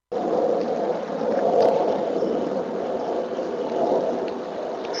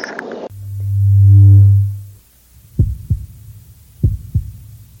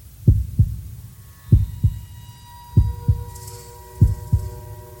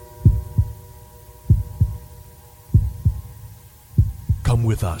Come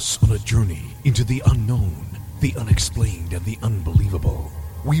with us on a journey into the unknown, the unexplained, and the unbelievable.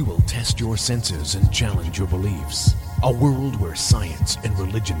 We will test your senses and challenge your beliefs. A world where science and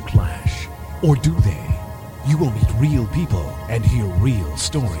religion clash. Or do they? You will meet real people and hear real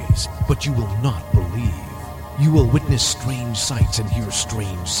stories, but you will not believe. You will witness strange sights and hear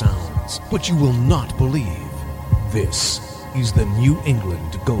strange sounds, but you will not believe. This is the New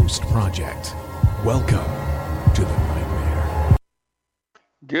England Ghost Project. Welcome to the nightmare.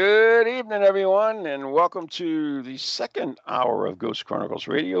 Good evening, everyone, and welcome to the second hour of Ghost Chronicles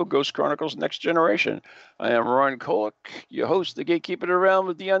Radio, Ghost Chronicles Next Generation. I am Ron Kolick, your host, the gatekeeper of the realm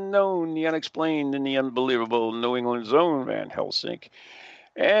of the unknown, the unexplained, and the unbelievable, New England's own Van Helsing.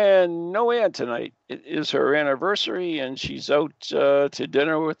 And no Ann tonight. It is her anniversary, and she's out to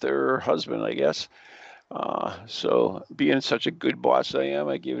dinner with her husband, I guess. So being such a good boss I am,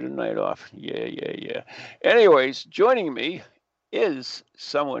 I give it a night off. Yeah. Anyways, joining me is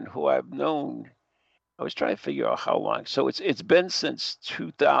someone who I've known. I was trying to figure out how long. So it's been since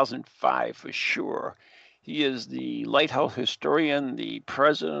 2005 for sure. He is the lighthouse historian, the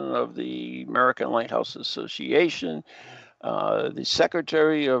president of the American Lighthouse Association, the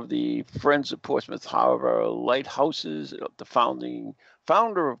secretary of the Friends of Portsmouth Harbor Lighthouses, the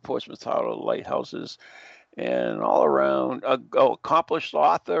founder of Portsmouth Harbor Lighthouses, and all around accomplished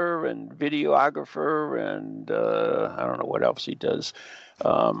author and videographer, and I don't know what else he does.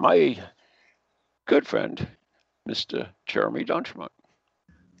 My good friend, Mr. Jeremy Dunchmont.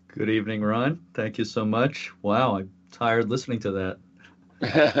 Good evening, Ron. Thank you so much. Wow, I'm tired listening to that.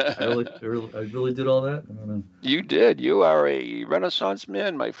 I really did all that? I don't know. You did. You are a Renaissance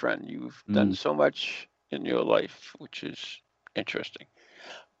man, my friend. You've done so much in your life, which is interesting.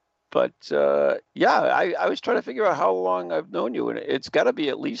 But I was trying to figure out how long I've known you, and it's got to be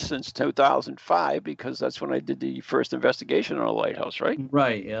at least since 2005 because that's when I did the first investigation on a lighthouse, right?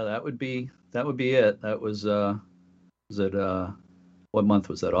 Right. Yeah, that would be it. That was what month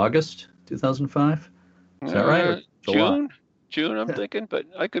was that? August 2005. Is that right? Or July? June, I'm thinking, but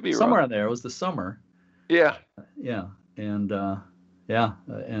I could be somewhere wrong. in there. It was the summer. Yeah. Yeah, and and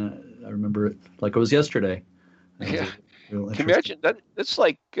I remember it like it was yesterday. Yeah. Can you imagine that? It's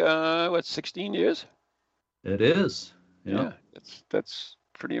like 16 years? It is. Yeah, that's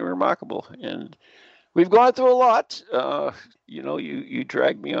pretty remarkable. And we've gone through a lot. You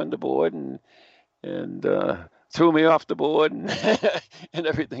dragged me on the board and threw me off the board and and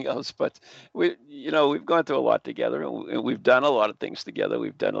everything else. But we've gone through a lot together, and we've done a lot of things together.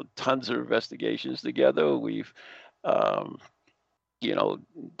 We've done tons of investigations together. We've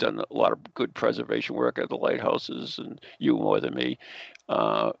done a lot of good preservation work at the lighthouses, and you more than me.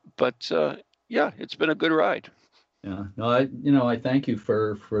 But it's been a good ride. Yeah. No, I thank you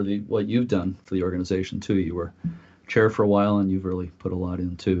for what you've done for the organization too. You were chair for a while, and you've really put a lot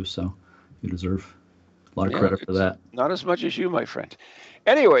in too. So you deserve a lot of credit for that. Not as much as you, my friend.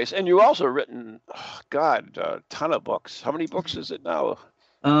 Anyways, and you also written, a ton of books. How many books is it now?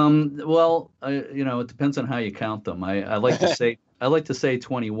 Well, it depends on how you count them. I like to say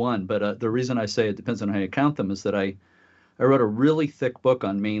 21, but the reason I say it depends on how you count them is that I wrote a really thick book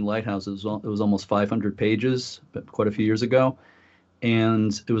on Maine lighthouses. It was almost 500 pages, but quite a few years ago,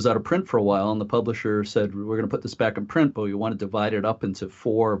 and it was out of print for a while. And the publisher said, "We're going to put this back in print, but we want to divide it up into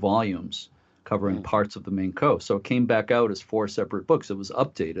 4 volumes covering parts of the Maine coast." So it came back out as 4 separate books. It was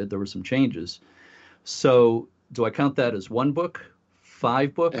updated. There were some changes. So do I count that as 1 book?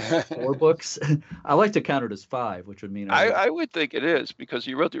 5 books, 4 books? I like to count it as 5, which would mean I would think it is, because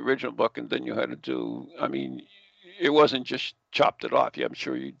you wrote the original book and then you had to do, it wasn't just chopped it off. I'm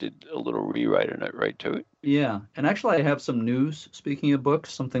sure you did a little rewriting it, right, to it? Yeah, and actually I have some news, speaking of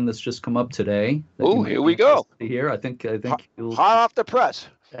books, something that's just come up today. Oh, here we go. Here, I think hot off the press.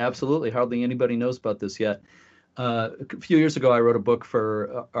 Absolutely. Hardly anybody knows about this yet. A few years ago, I wrote a book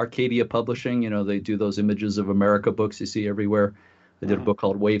for Arcadia Publishing. They do those Images of America books you see everywhere. I did a book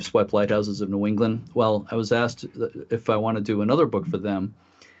called Wave Swept Lighthouses of New England. Well, I was asked if I want to do another book for them.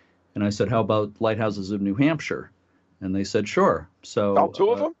 And I said, how about Lighthouses of New Hampshire? And they said, sure. So all 2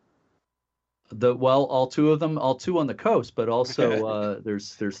 of them? All 2 of them, all 2 on the coast, but also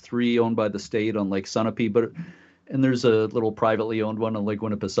there's 3 owned by the state on Lake Sunapee, and there's a little privately owned one on Lake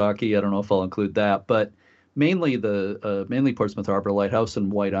Winnipesaukee. I don't know if I'll include that, but mainly Portsmouth Harbor Lighthouse and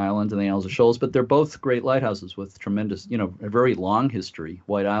White Island and the Isles of Shoals, but they're both great lighthouses with tremendous, a very long history.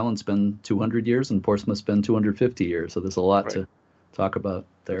 White Island's been 200 years and Portsmouth's been 250 years, so there's a lot to talk about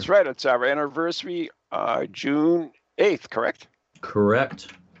there. That's right. It's our anniversary, June 8th, correct? Correct.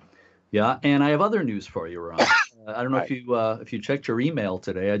 Yeah, and I have other news for you, Ron. I don't know if you checked your email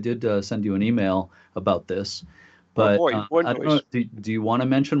today. I did send you an email about this. But boy, one I don't voice. know. Do you want to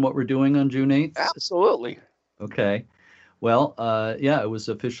mention what we're doing on June 8th? Absolutely. Okay. Well, yeah, it was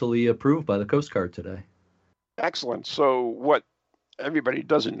officially approved by the Coast Guard today. Excellent. So what everybody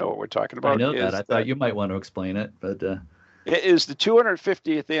doesn't know what we're talking about I know is that. I thought you might want to explain it, but it is the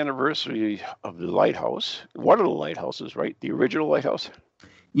 250th anniversary of the lighthouse. One of the lighthouses, right? The original lighthouse.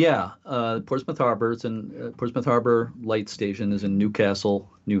 yeah, Portsmouth Harbor. Portsmouth Harbor Light Station is in Newcastle,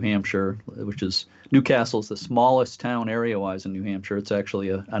 New Hampshire, which is Newcastle's the smallest town area-wise in New Hampshire. It's actually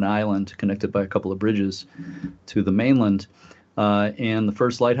an island connected by a couple of bridges to the mainland. And the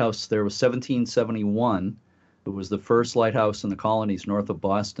first lighthouse there was 1771. It was the first lighthouse in the colonies north of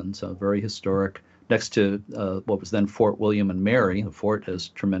Boston, so very historic. Next to what was then Fort William and Mary. The fort has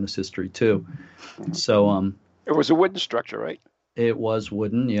tremendous history too. So it was a wooden structure, right? It was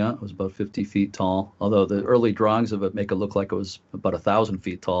wooden, yeah. It was about 50 feet tall, although the early drawings of it make it look like it was about 1,000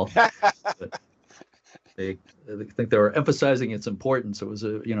 feet tall. But I think they were emphasizing its importance. It was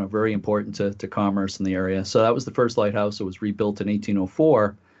very important to commerce in the area. So that was the first lighthouse. It was rebuilt in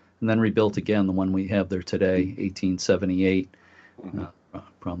 1804 and then rebuilt again, the one we have there today, 1878.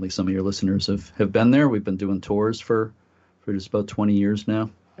 Probably some of your listeners have been there. We've been doing tours for just about 20 years now.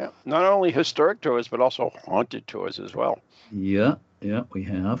 Yeah, not only historic tours, but also haunted tours as well. Yeah, we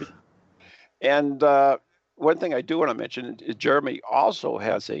have. And one thing I do want to mention, Jeremy also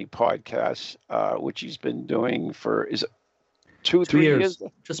has a podcast, which he's been doing for, is it 3 years?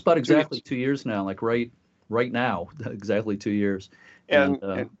 Just about exactly 2 years now, like right now, exactly 2 years. And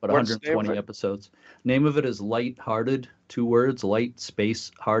about 120 episodes. Name of it is Light-Hearted, 2 words, light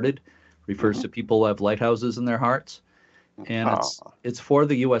space hearted, refers to people who have lighthouses in their hearts. And it's for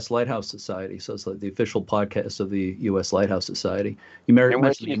the U.S. Lighthouse Society, so it's like the official podcast of the U.S. Lighthouse Society. And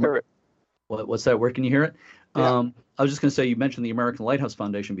where can you hear it? What's that? Where can you hear it? Yeah. I was just going to say, you mentioned the American Lighthouse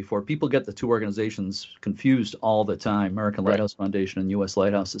Foundation before. People get the two organizations confused all the time, American Lighthouse Foundation and U.S.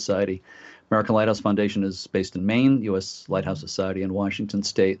 Lighthouse Society. American Lighthouse Foundation is based in Maine, U.S. Lighthouse Society in Washington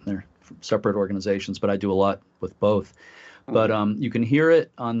State, and they're separate organizations, but I do a lot with both. But you can hear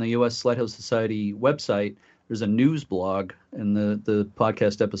it on the U.S. Lighthouse Society website. There's a news blog, and the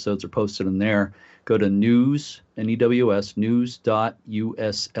podcast episodes are posted in there. Go to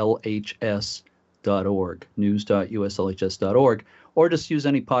news.uslhs.org, news.uslhs.org, or just use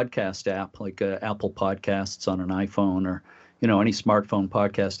any podcast app like Apple Podcasts on an iPhone, or any smartphone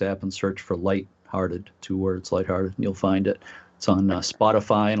podcast app, and search for Light-Hearted, 2 words, Light-Hearted, and you'll find it. It's on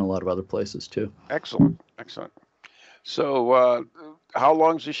Spotify and a lot of other places too. Excellent. So, how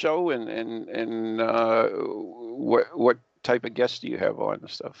long's the show, and what type of guests do you have on and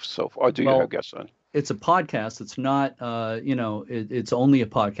stuff? So, or do you have guests on? It's a podcast. It's not, it's only a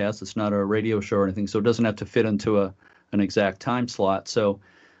podcast. It's not a radio show or anything, so it doesn't have to fit into an exact time slot. So,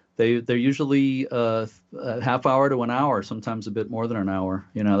 they're usually a half hour to an hour, sometimes a bit more than an hour.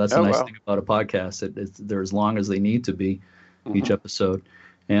 That's the nice thing about a podcast. They're as long as they need to be, each episode.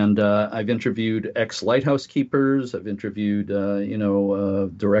 And I've interviewed ex-lighthouse keepers. I've interviewed,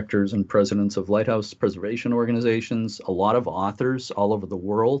 directors and presidents of lighthouse preservation organizations, a lot of authors all over the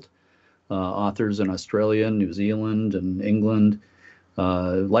world, authors in Australia, New Zealand, and England,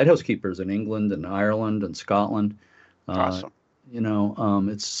 lighthouse keepers in England and Ireland and Scotland. Awesome.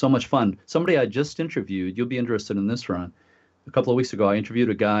 It's so much fun. Somebody I just interviewed, you'll be interested in this, Ron. A couple of weeks ago, I interviewed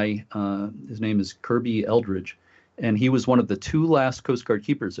a guy, his name is Kirby Eldridge. And he was one of the 2 last Coast Guard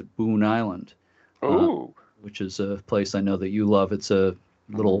keepers at Boone Island, which is a place I know that you love. It's a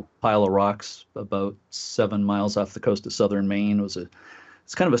little pile of rocks about 7 miles off the coast of southern Maine.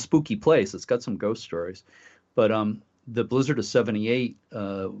 It's kind of a spooky place. It's got some ghost stories. But the blizzard of 78,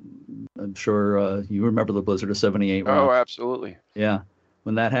 I'm sure you remember the blizzard of 78. Ron. Oh, absolutely. Yeah.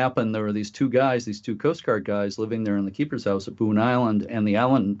 When that happened, there were these 2 Coast Guard guys living there in the keeper's house at Boone Island, and the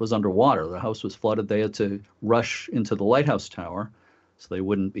island was underwater. The house was flooded. They had to rush into the lighthouse tower so they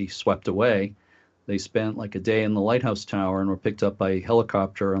wouldn't be swept away. They spent like a day in the lighthouse tower and were picked up by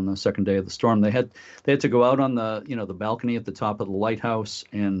helicopter on the second day of the storm. They had to go out on the balcony at the top of the lighthouse,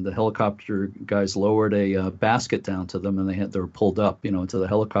 and the helicopter guys lowered a basket down to them, and they were pulled up, into the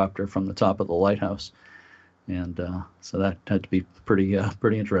helicopter from the top of the lighthouse. And so that had to be pretty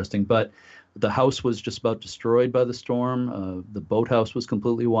interesting. But the house was just about destroyed by the storm. The boathouse was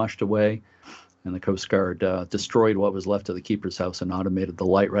completely washed away. And the Coast Guard destroyed what was left of the keeper's house and automated the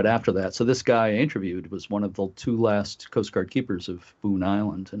light right after that. So this guy I interviewed was one of the 2 last Coast Guard keepers of Boone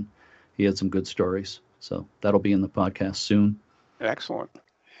Island. And he had some good stories. So that'll be in the podcast soon. Excellent.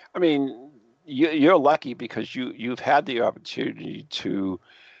 I mean, you're lucky because you've had the opportunity to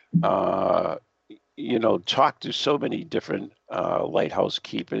talked to so many different lighthouse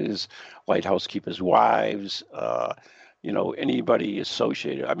keepers wives, anybody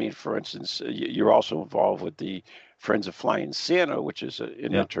associated. I mean, for instance, you're also involved with the Friends of Flying Santa, which is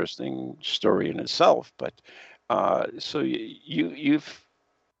an interesting story in itself. But so you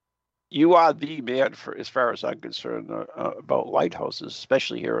are the man, for as far as I'm concerned, about lighthouses,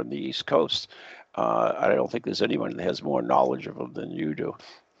 especially here on the East Coast. I don't think there's anyone that has more knowledge of them than you do.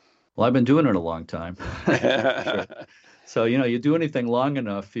 Well, I've been doing it a long time. Sure. So you do anything long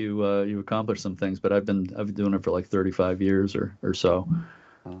enough, you accomplish some things. But I've been doing it for like 35 years or so.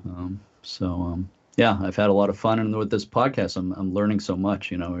 Yeah, I've had a lot of fun, and with this podcast, I'm learning so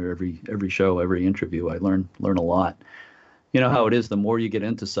much. Every show, every interview, I learn a lot. You know how it is. The more you get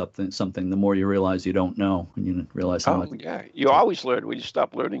into something, the more you realize you don't know, and you realize how much. Oh yeah, you always learn. When you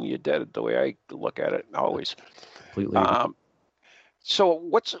stop learning, you're dead. The way I look at it, always. Completely. So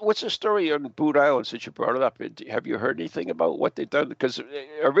what's the story on Boone Island since you brought it up? Have you heard anything about what they've done? Because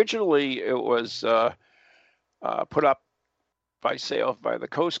originally it was put up by the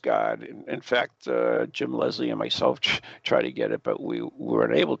Coast Guard. In fact, Jim Leslie and myself tried to get it, but we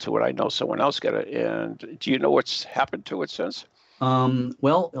weren't able to. And I know someone else got it. And do you know what's happened to it since?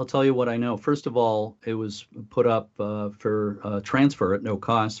 Well, I'll tell you what I know. First of all, it was put up for transfer at no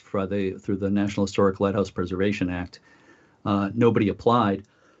cost through the National Historic Lighthouse Preservation Act. Nobody applied.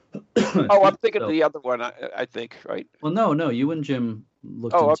 I'm thinking of the other one, I think, right? Well, no, you and Jim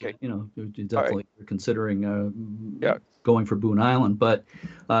looked into, okay. You definitely are considering going for Boone Island. But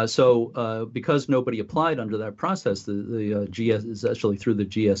because nobody applied under that process, the GS is actually through the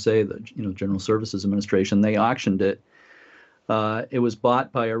GSA, the General Services Administration, they auctioned it. It was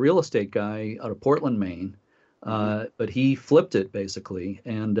bought by a real estate guy out of Portland, Maine. But he flipped it basically,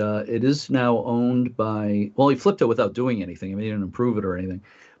 and it is now owned by. Well, he flipped it without doing anything. I mean, he didn't improve it or anything.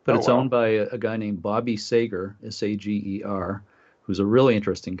 But it's owned by a guy named Bobby Sager, Sager, who's a really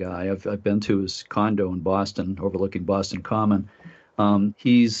interesting guy. I've been to his condo in Boston, overlooking Boston Common.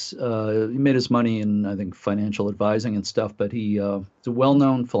 He made his money in, I think, financial advising and stuff. But he's a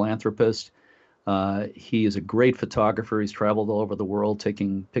well-known philanthropist. He is a great photographer. He's traveled all over the world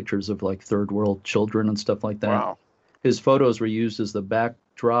taking pictures of like third world children and stuff like that. Wow. His photos were used as the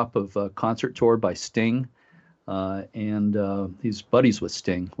backdrop of a concert tour by Sting. And he's buddies with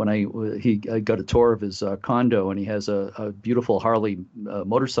Sting. When I got a tour of his condo, and he has a beautiful Harley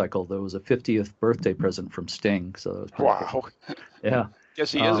motorcycle that was a 50th birthday present from Sting. So that was pretty cool. Yeah.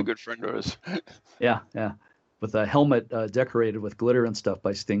 Guess he is a good friend of his. Yeah. With a helmet decorated with glitter and stuff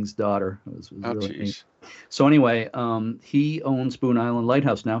by Sting's daughter. It was really neat. So anyway, he owns Boone Island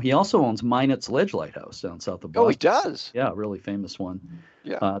Lighthouse now. He also owns Minot's Ledge Lighthouse down south of Boston. Oh, he does? Yeah, a really famous one.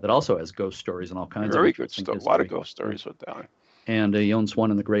 Yeah. That also has ghost stories and all kinds Very of good stuff. A lot of ghost stories with that. And he owns one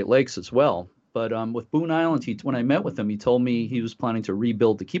in the Great Lakes as well. But with Boone Island, when I met with him, he told me he was planning to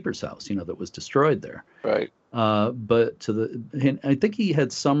rebuild the keeper's house, that was destroyed there. Right. But I think he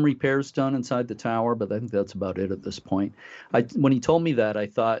had some repairs done inside the tower, but I think that's about it at this point. When he told me that, I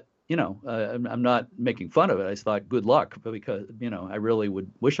thought, I'm not making fun of it. I thought, good luck, because I really would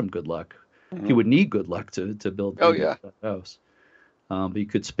wish him good luck. Mm-hmm. He would need good luck to build that house. But you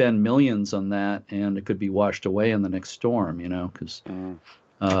could spend millions on that, and it could be washed away in the next storm, because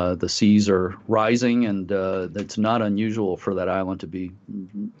the seas are rising, and it's not unusual for that island to be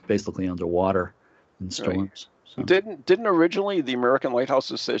basically underwater in storms. Right. So. Didn't originally the American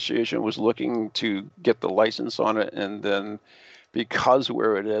Lighthouse Association was looking to get the license on it, and then because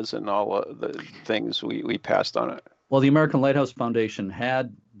where it is and all of the things, we passed on it? Well, the American Lighthouse Foundation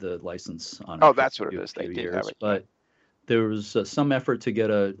had the license on it. Oh, that's what it is. They did have it. But there was some effort to get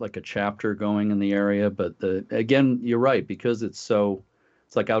a chapter going in the area. But again, you're right, because it's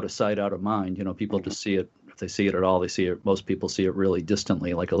like out of sight, out of mind. People just see it. If they see it at all, they see it. Most people see it really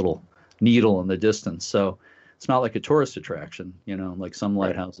distantly, like a little needle in the distance. So it's not like a tourist attraction, like some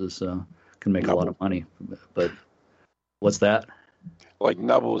lighthouses can make a lot of money. But what's that? Like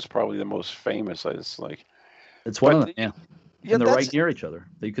Nubble is probably the most famous. It's one of them. Yeah. And they're right near each other.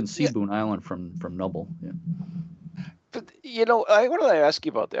 You can see Boone Island from Nubble. Yeah. But, I wanted to ask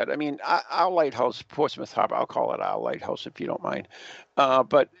you about that. I mean, our lighthouse, Portsmouth Harbor, I'll call it our lighthouse if you don't mind.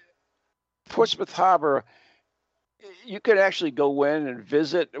 But Portsmouth Harbor, you could actually go in and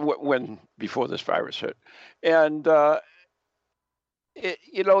visit before this virus hit. And,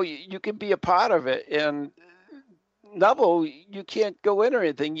 you can be a part of it. And Nubble, you can't go in or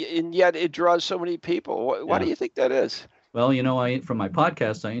anything, and yet it draws so many people. Why do you think that is? Well, from my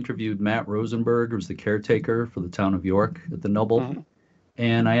podcast, I interviewed Matt Rosenberg, who's the caretaker for the town of York at the Nubble. Mm-hmm.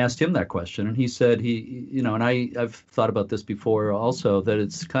 And I asked him that question, and he said and I've thought about this before also, that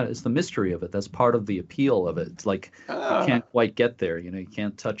it's the mystery of it. That's part of the appeal of it. It's like you can't quite get there, you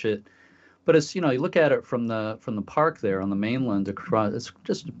can't touch it. But it's, you look at it from the park there on the mainland across, it's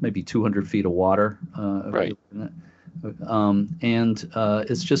just maybe 200 feet of water. Right.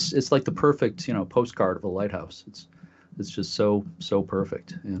 It's like the perfect, postcard of a lighthouse. It's just so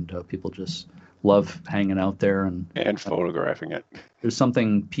perfect, and people just love hanging out there and photographing it. There's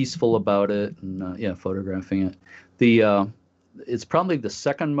something peaceful about it, and photographing it. It's probably the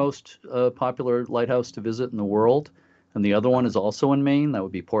second most popular lighthouse to visit in the world, and the other one is also in Maine. That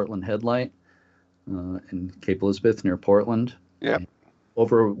would be Portland Headlight in Cape Elizabeth near Portland. Yeah.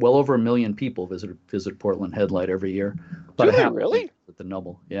 Well over 1 million people visit Portland Headlight every year. Do they really? At the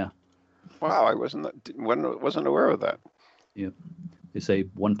Nubble, yeah. Wow, I wasn't aware of that. Yep. They say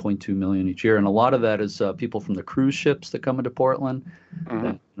 1.2 million each year, and a lot of that is people from the cruise ships that come into Portland.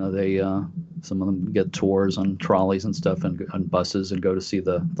 Mm-hmm. Some of them get tours on trolleys and stuff, and on buses, and go to see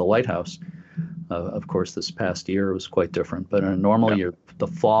the lighthouse. Of course, this past year was quite different, but in a normal year, the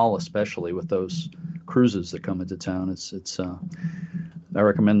fall especially, with those cruises that come into town, it's. I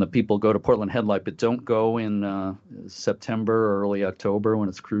recommend that people go to Portland Headlight, but don't go in September or early October when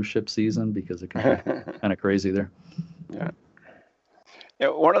it's cruise ship season, because it can be kind of crazy there. Yeah.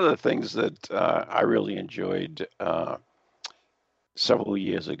 One of the things that I really enjoyed several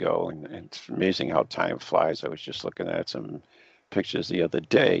years ago, and it's amazing how time flies. I was just looking at some pictures the other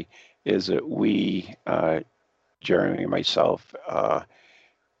day, is that we, Jeremy and myself,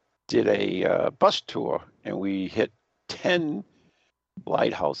 did a bus tour, and we hit 10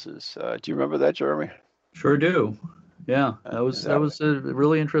 lighthouses. Do you remember that, Jeremy? Sure do. Yeah, that was a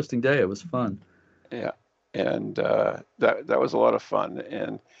really interesting day. It was fun. Yeah, and that was a lot of fun.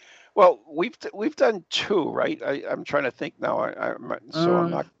 And well, we've done 2, right? I'm trying to think now. I'm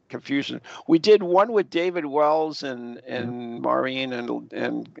not confused. We did one with David Wells and Maureen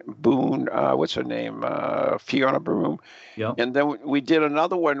and Boone. What's her name? Fiona Broom. Yeah. And then we did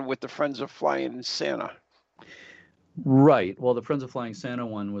another one with the Friends of Flying Santa. Right. Well, the Friends of Flying Santa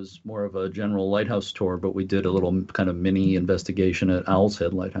one was more of a general lighthouse tour, but we did a little kind of mini investigation at Owl's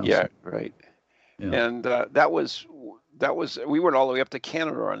Head Lighthouse. Yeah, right. Yeah. And that was we went all the way up to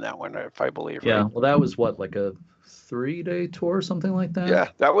Canada on that one, if I believe. Yeah. Right? Well, that was what, like a 3-day tour or something like that? Yeah,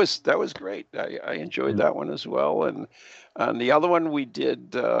 that was great. I enjoyed that one as well. And the other one we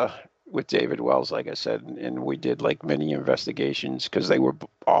did with David Wells, like I said, and we did like many investigations, because they were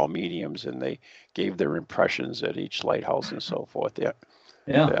all mediums, and they gave their impressions at each lighthouse and so forth. Yeah,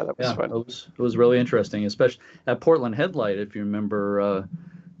 that was fun. It was really interesting, especially at Portland Headlight. If you remember,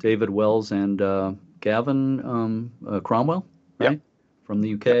 David Wells and Gavin Cromwell, right, from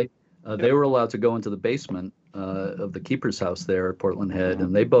the UK, they were allowed to go into the basement of the keeper's house there at Portland Head,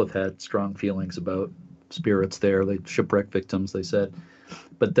 and they both had strong feelings about spirits there. They shipwreck victims, they said.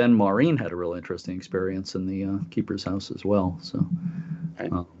 But then Maureen had a real interesting experience in the keeper's house as well. So I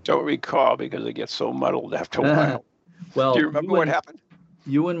don't recall, because it gets so muddled after a while. Well, do you remember what happened?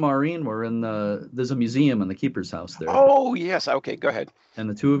 You and Maureen were in there's a museum in the keeper's house there. Oh, yes. Okay, go ahead. And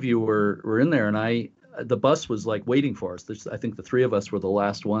the two of you were in there, and the bus was like waiting for us. I think the 3 of us were the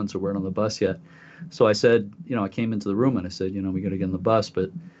last ones who weren't on the bus yet. So I said, I came into the room and I said, we got to get in the bus. But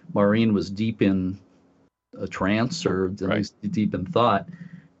Maureen was deep in a trance, or at least deep in thought.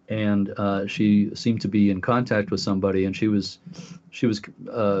 And she seemed to be in contact with somebody, and she was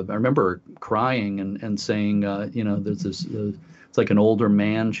I remember crying and saying, there's this, it's like an older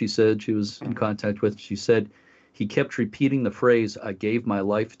man, she said she was in contact with. She said he kept repeating the phrase, "I gave my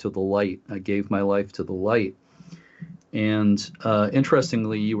life to the light. I gave my life to the light." And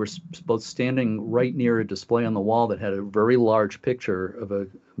interestingly, you were both standing right near a display on the wall that had a very large picture of a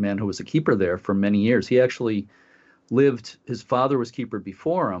man who was a keeper there for many years. He actually lived, his father was keeper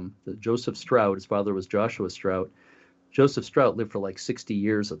before him, Joseph Strout. His father was Joshua Strout. Joseph Strout lived for like 60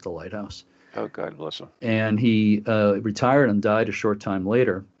 years at the lighthouse. Oh, God bless him. And he retired and died a short time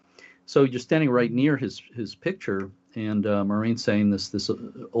later. So you're standing right near his picture, and Maureen's saying this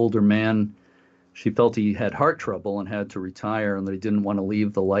older man, she felt he had heart trouble and had to retire, and that he didn't want to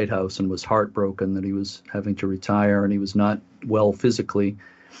leave the lighthouse, and was heartbroken that he was having to retire, and he was not well physically.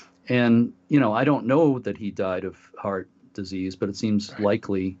 And, I don't know that he died of heart disease, but it seems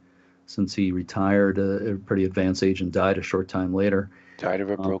likely, since he retired at a pretty advanced age and died a short time later. Died of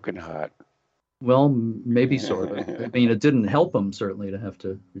a broken heart. Well, maybe sort of. I mean, it didn't help him, certainly, to have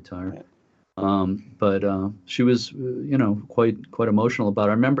to retire. But she was, quite emotional about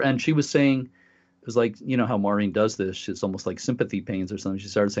it. I remember, and she was saying, it was like, how Maureen does this. It's almost like sympathy pains or something. She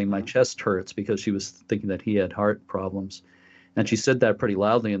started saying, my chest hurts, because she was thinking that he had heart problems. And she said that pretty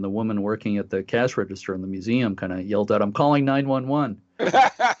loudly, and the woman working at the cash register in the museum kind of yelled out, "I'm calling 911."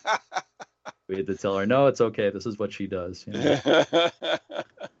 We had to tell her, "No, it's okay. This is what she does." You know?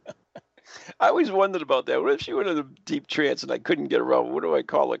 I always wondered about that. What if she went in a deep trance and I couldn't get around? What do I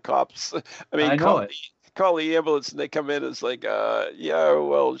call the cops? I mean, I know it. Call the ambulance and they come in. It's like, yeah,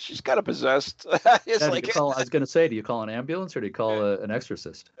 well, she's kind of possessed. It's Yeah, like, I was going to say, do you call an ambulance or do you call an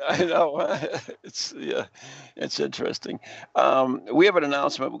exorcist? I know. It's interesting. We have an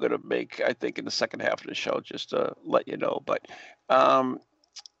announcement we're going to make, I think, in the second half of the show, just to let you know. But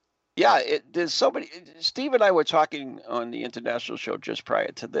yeah, there's somebody. Steve and I were talking on the international show just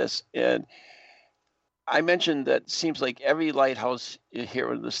prior to this, and I mentioned that it seems like every lighthouse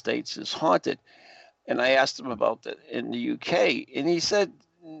here in the States is haunted. And I asked him about that in the UK, and he said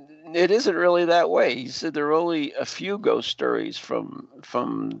it isn't really that way. He said there are only a few ghost stories from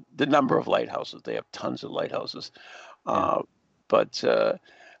the number of lighthouses. They have tons of lighthouses. Yeah. But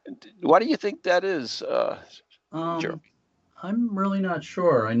why do you think that is, Jeremy? I'm really not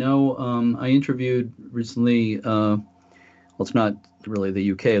sure. I know I interviewed recently, well, it's not really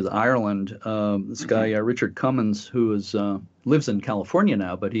the UK, it's Ireland, this guy, Richard Cummins, who lives in California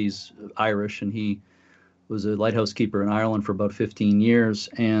now, but he's Irish, and he was a lighthouse keeper in Ireland for about 15 years.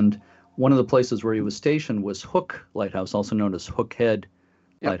 And one of the places where he was stationed was Hook Lighthouse, also known as Hook Head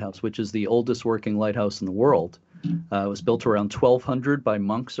Lighthouse, which is the oldest working lighthouse in the world. It was built around 1200 by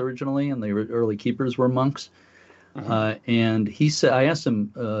monks originally, and the early keepers were monks. And he said, I asked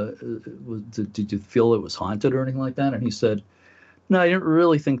him, did you feel it was haunted or anything like that? And he said, no, I didn't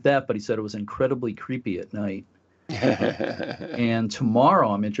really think that, but he said it was incredibly creepy at night. And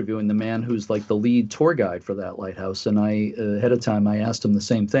tomorrow I'm interviewing the man who's like the lead tour guide for that lighthouse. And I, ahead of time, I asked him the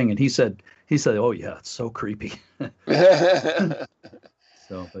same thing. And he said, oh yeah, it's so creepy. So,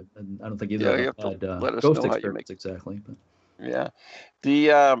 but I don't think either of us had ghost experience exactly. But. Yeah. We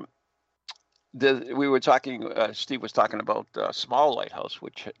were talking, Steve was talking about Small Lighthouse,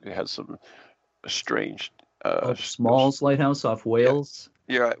 which has some strange. Small's Lighthouse off Wales.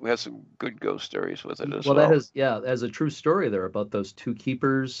 Yeah, we have some good ghost stories with it as well. That has a true story there about those two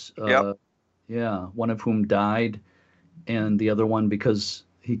keepers. Yeah, one of whom died, and the other one because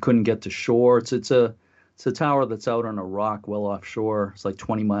he couldn't get to shore. It's a tower that's out on a rock well offshore. It's like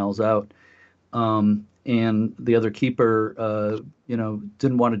 20 miles out. And the other keeper,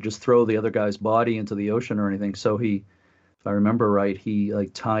 didn't want to just throw the other guy's body into the ocean or anything. So he, if I remember right, he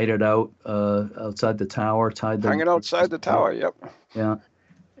like tied it out outside the tower. Hanging outside the tower. Yep. Yeah.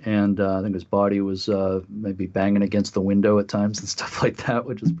 And I think his body was maybe banging against the window at times and stuff like that,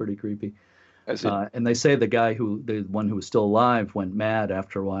 which is pretty creepy. And they say the one who was still alive, went mad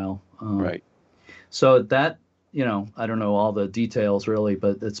after a while. Right. So that, I don't know all the details really,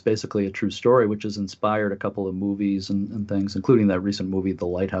 but it's basically a true story, which has inspired a couple of movies and things, including that recent movie, The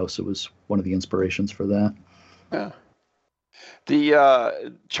Lighthouse. It was one of the inspirations for that. Yeah.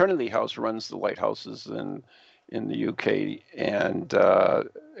 The Trinity House runs the lighthouses in the UK, and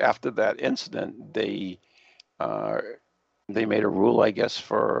after that incident, they made a rule, I guess,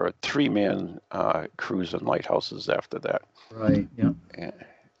 for 3-man crews and lighthouses after that. Right. Yeah.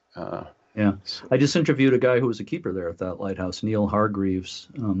 Yeah. I just interviewed a guy who was a keeper there at that lighthouse, Neil Hargreaves.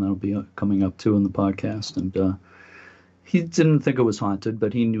 That'll be coming up too in the podcast, and he didn't think it was haunted,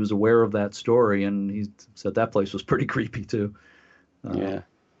 but he was aware of that story, and he said that place was pretty creepy too. Yeah,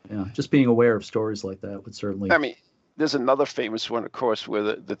 just being aware of stories like that would certainly. I mean, there's another famous one, of course,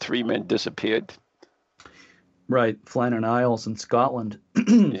 where the 3 men disappeared. Right, Flannan Isles in Scotland.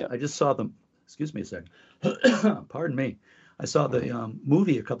 Yeah. I just saw them. Excuse me a second. Pardon me. I saw the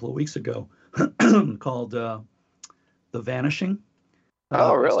movie a couple of weeks ago called The Vanishing.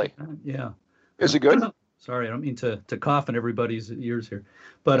 Oh, really? Yeah. Is it good? Sorry, I don't mean to cough in everybody's ears here,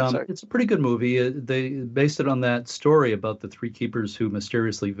 but it's a pretty good movie. They based it on that story about the 3 keepers who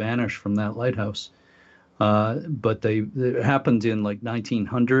mysteriously vanished from that lighthouse. But it happened in like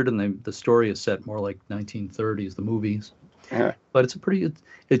 1900, and the story is set more like 1930s, the movies. Yeah. But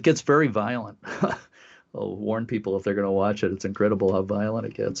it gets very violent. I'll warn people if they're going to watch it. It's incredible how violent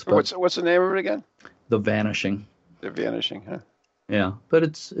it gets. But what's the name of it again? The Vanishing. The Vanishing, huh? Yeah,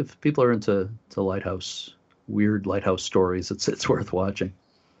 but if people are into weird lighthouse stories, it's worth watching.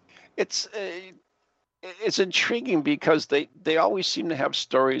 It's intriguing because they always seem to have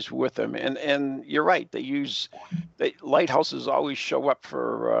stories with them, and you're right. Lighthouses always show up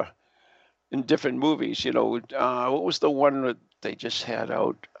for in different movies. What was the one that they just had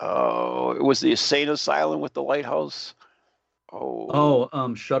out? It was the Insane Asylum with the lighthouse.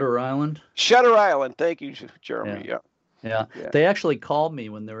 Shutter Island. Shutter Island. Thank you, Jeremy. Yeah. Yeah. They actually called me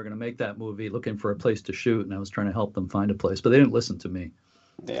when they were going to make that movie looking for a place to shoot, and I was trying to help them find a place, but they didn't listen to me.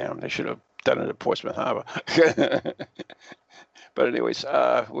 Damn, they should have done it at Portsmouth Harbor. But anyways,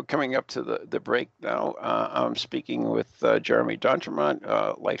 we're coming up to the break now. I'm speaking with Jeremy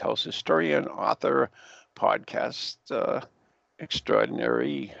d'Entremont, lighthouse historian, author, podcast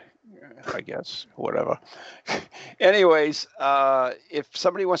extraordinary, I guess, whatever. Anyways, if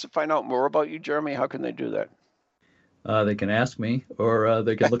somebody wants to find out more about you, Jeremy, how can they do that? They can ask me, or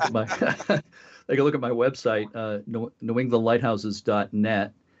they can look at my they can look at my website,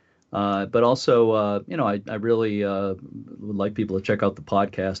 newenglandlighthouses.net. But also, I really would like people to check out the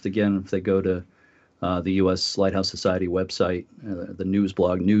podcast. Again, if they go to the U.S. Lighthouse Society website, the news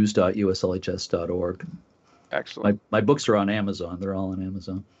blog, news.uslhs.org. Excellent. My books are on Amazon. They're all on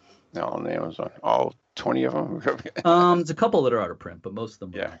Amazon. No, on Amazon. All 20 of them? There's a couple that are out of print, but most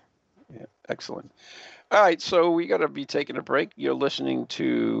of them are. Yeah, excellent. All right, so we got to be taking a break. You're listening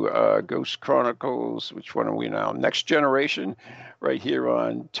to Ghost Chronicles. Which one are we now? Next Generation, right here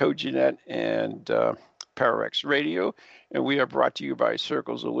on TogiNet and Pararex Radio. And we are brought to you by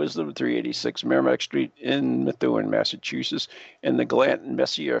Circles of Wisdom, 386 Merrimack Street in Methuen, Massachusetts, and the Glanton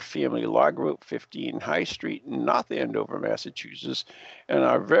Messier Family Law Group, 15 High Street in North Andover, Massachusetts, and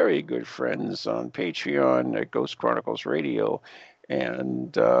our very good friends on Patreon at Ghost Chronicles Radio.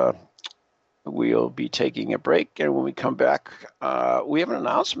 And we'll be taking a break, and when we come back, we have an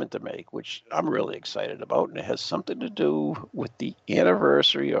announcement to make, which I'm really excited about, and it has something to do with the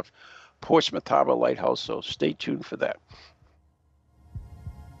anniversary of Portsmouth Harbor Lighthouse, so stay tuned for that.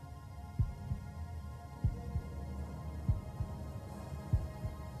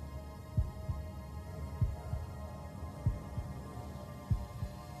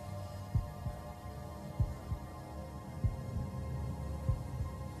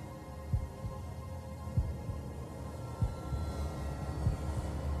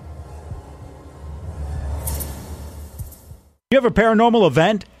 You have a paranormal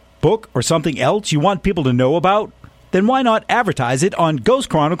event, book, or something else you want people to know about? Then why not advertise it on Ghost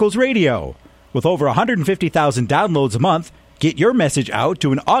Chronicles Radio? With over 150,000 downloads a month, get your message out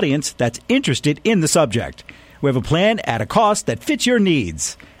to an audience that's interested in the subject. We have a plan at a cost that fits your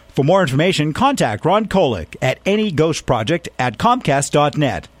needs. For more information, contact Ron Kolick at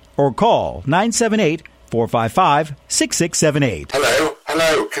anyghostproject@comcast.net or call 978-455-6678.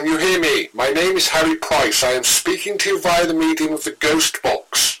 Hello, can you hear me? My name is Harry Price. I am speaking to you via the medium of the Ghost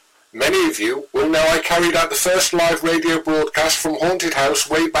Box. Many of you will know I carried out the first live radio broadcast from Haunted House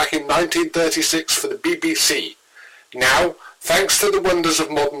way back in 1936 for the BBC. Now, thanks to the wonders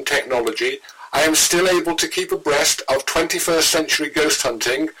of modern technology, I am still able to keep abreast of 21st century ghost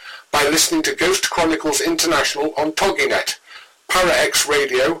hunting by listening to Ghost Chronicles International on TogiNet, Pararex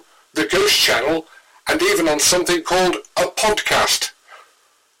Radio, the Ghost Channel, and even on something called a podcast.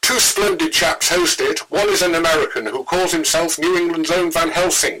 Two splendid chaps host it. One is an American who calls himself New England's own Van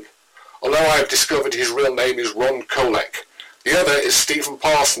Helsing, although I have discovered his real name is Ron Kolick. The other is Stephen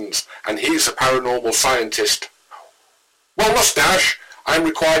Parsons, and he's a paranormal scientist. Well, mustache, I'm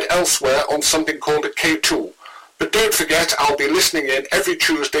required elsewhere on something called a K2. But don't forget, I'll be listening in every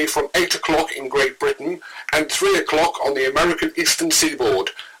Tuesday from 8 o'clock in Great Britain and 3 o'clock on the American Eastern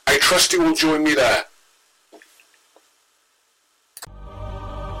Seaboard. I trust you will join me there.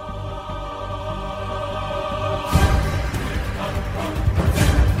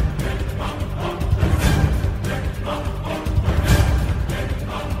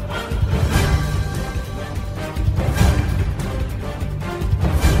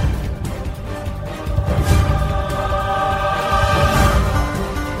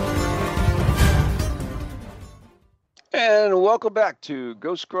 And welcome back to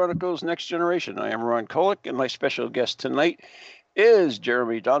Ghost Chronicles Next Generation. I am Ron Kolick, and my special guest tonight is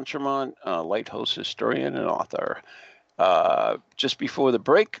Jeremy d'Entremont, lighthouse historian and author. Just before the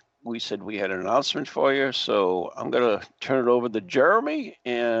break, we said we had an announcement for you, so I'm going to turn it over to Jeremy,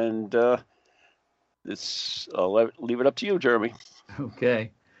 and I'll leave it up to you, Jeremy.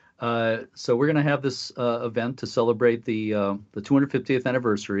 Okay. So we're going to have this event to celebrate the 250th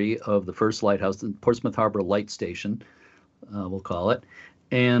anniversary of the first lighthouse, the Portsmouth Harbor Light Station, we'll call it.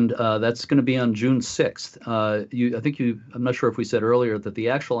 And that's going to be on June 6th. I'm not sure if we said earlier that the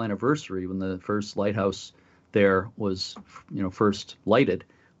actual anniversary when the first lighthouse there was, first lighted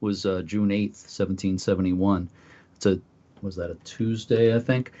was June 8th, 1771. Was that a Tuesday, I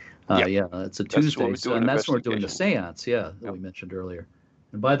think? Yeah, it's a Tuesday. And that's when we're doing the seance, that we mentioned earlier.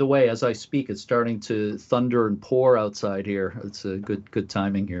 And by the way, as I speak, it's starting to thunder and pour outside here. It's a good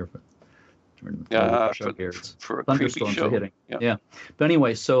timing here. For a creepy thunderstorms show. are hitting. Yeah. But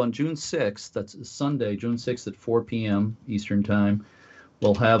anyway, so on June 6th, that's Sunday, June 6th at 4 p.m. Eastern Time,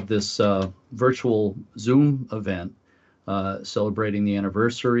 we'll have this virtual Zoom event celebrating the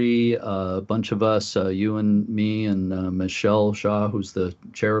anniversary. A bunch of us, you and me and Michelle Shaw, who's the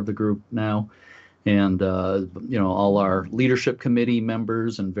chair of the group now, and all our leadership committee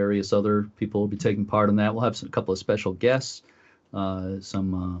members and various other people will be taking part in that. We'll have a couple of special guests,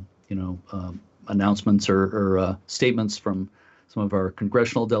 some announcements or statements from some of our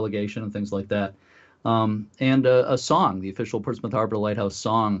congressional delegation and things like that. And a song, the official Portsmouth Harbor Lighthouse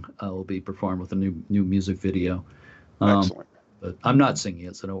song, will be performed with a new music video. Excellent. But I'm not singing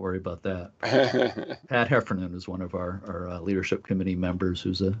it, so don't worry about that. Pat Heffernan is one of our leadership committee members,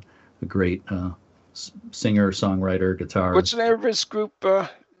 who's a great singer, songwriter, guitarist. What's the name of his group,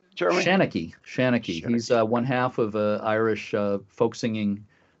 Jeremy? Shanachie. He's one half of an Irish folk singing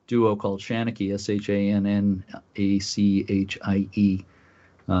duo called Shanachie, Shannachie.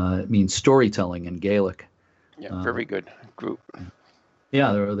 It means storytelling in Gaelic. Yeah, very good group.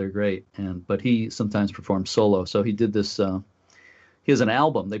 Yeah, they're great. But he sometimes performs solo. So he did this. He has an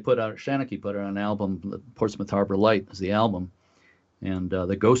album. Shanachie put out an album. Portsmouth Harbor Light is the album, and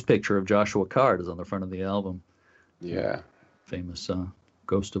the ghost picture of Joshua Card is on the front of the album. Yeah, famous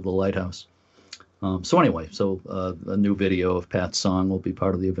ghost of the lighthouse. So anyway, a new video of Pat's song will be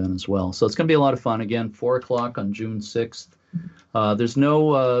part of the event as well. So it's going to be a lot of fun. Again, 4:00 on June 6th. There's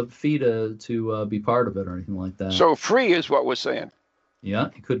no fee to be part of it or anything like that. So free is what we're saying. Yeah,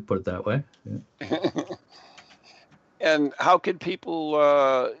 you could put it that way. Yeah. And how can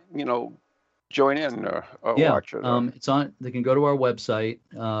people, join in or watch it? It's on. They can go to our website,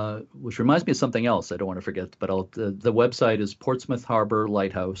 which reminds me of something else I don't want to forget. But the website is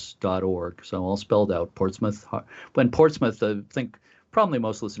portsmouthharborlighthouse.org. So all spelled out. Portsmouth. When Portsmouth, I think probably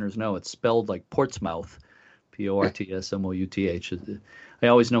most listeners know it's spelled like Portsmouth, Portsmouth. I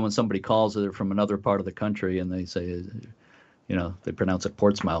always know when somebody calls they're from another part of the country and they say, they pronounce it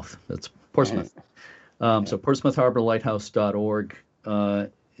Portsmouth. That's Portsmouth. So portsmouthharborlighthouse.org.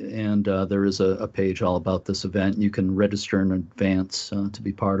 And there is a page all about this event. You can register in advance to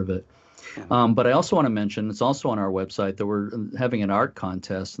be part of it. But I also want to mention, it's also on our website, that we're having an art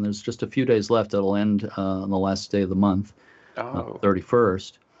contest, and there's just a few days left. It'll end on the last day of the month,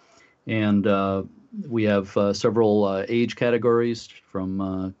 31st. And we have several age categories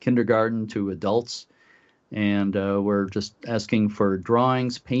from kindergarten to adults. And we're just asking for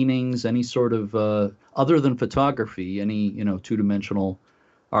drawings, paintings, any sort of, other than photography, any, two-dimensional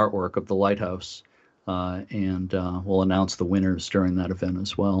artwork of the lighthouse, and we'll announce the winners during that event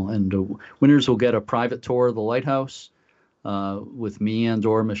as well. And winners will get a private tour of the lighthouse with me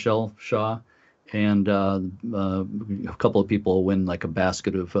and/or Michelle Shaw, and a couple of people will win like a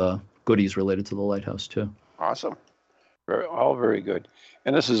basket of goodies related to the lighthouse too. Awesome, all very good.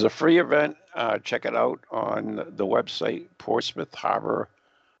 And this is a free event. Check it out on the website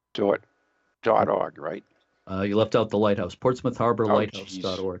portsmouthharbor.org, right? You left out the lighthouse,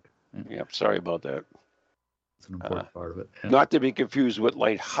 portsmouthharborlighthouse.org. Yep, sorry about that. It's an important part of it. Yeah. Not to be confused with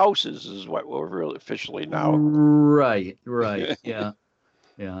lighthouses is what we're really officially now. Right. Yeah,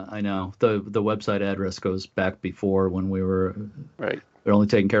 I know. The website address goes back before when we were We're only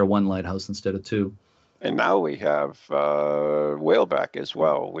taking care of one lighthouse instead of two. And now we have Whaleback as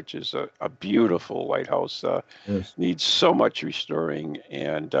well, which is a beautiful lighthouse. Yes. Needs so much restoring.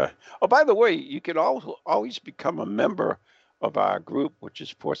 And by the way, you can always become a member of our group, which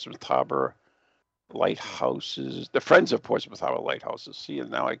is Portsmouth Harbor Lighthouses, the Friends of Portsmouth Harbor Lighthouses. See,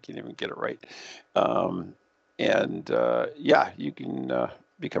 and now I can't even get it right. You can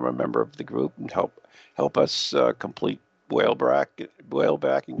become a member of the group and help us complete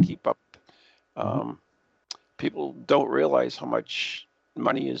Whaleback and keep up. People don't realize how much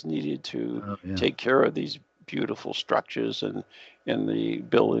money is needed to take care of these beautiful structures and the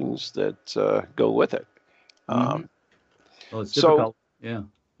buildings that go with it. Well, it's difficult. I was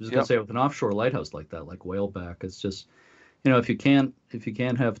just gonna say, with an offshore lighthouse like that, like Whaleback, it's just, if you can't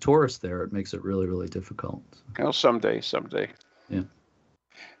have tourists there, it makes it really, really difficult. Someday. Yeah.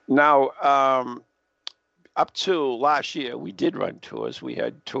 Now, up till last year, we did run tours. We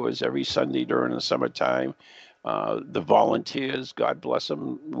had tours every Sunday during the summertime. The volunteers, God bless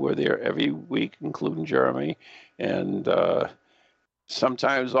them, were there every week, including Jeremy. And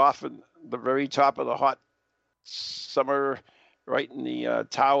sometimes often the very top of the hot summer, right in the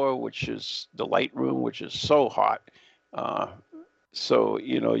tower, which is the light room, which is so hot. So,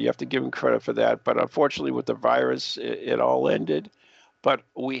 you have to give them credit for that. But unfortunately, with the virus, it all ended. But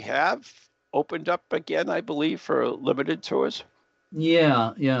we have opened up again, I believe, for limited tours.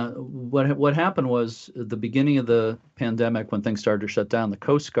 Yeah, yeah. What happened was at the beginning of the pandemic when things started to shut down, the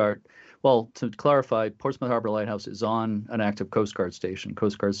Coast Guard. Well, to clarify, Portsmouth Harbor Lighthouse is on an active Coast Guard station,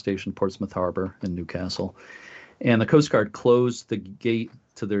 Portsmouth Harbor in Newcastle. And the Coast Guard closed the gate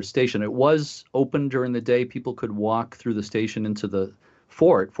to their station. It was open during the day. People could walk through the station into the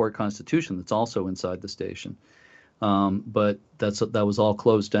Fort Constitution, that's also inside the station. But that was all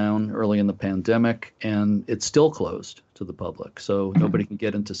closed down early in the pandemic, and it's still closed to the public. So nobody can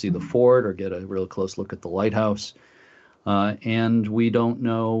get in to see the fort or get a real close look at the lighthouse. And we don't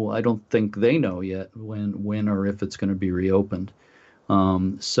know. I don't think they know yet when or if it's going to be reopened.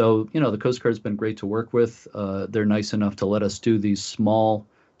 So the Coast Guard's been great to work with. They're nice enough to let us do these small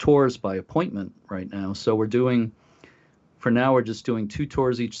tours by appointment right now. So for now, we're just doing 2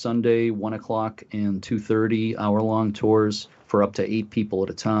 tours each Sunday, 1 o'clock and 2:30 hour-long tours for up to 8 people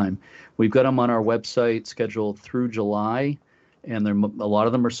at a time. We've got them on our website scheduled through July, and a lot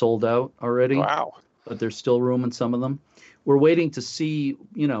of them are sold out already. Wow. But there's still room in some of them. We're waiting to see,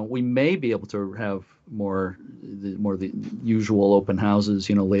 we may be able to have more the usual open houses,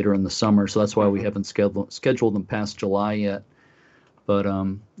 later in the summer. So that's why we haven't scheduled them past July yet. But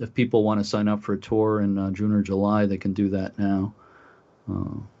if people want to sign up for a tour in June or July, they can do that now.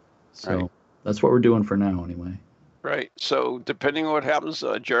 Right. That's what we're doing for now, anyway. Right. So depending on what happens,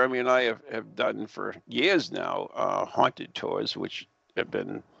 Jeremy and I have done for years now haunted tours, which have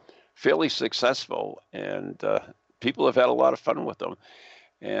been fairly successful, and people have had a lot of fun with them.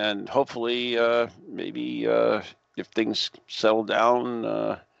 And hopefully, maybe if things settle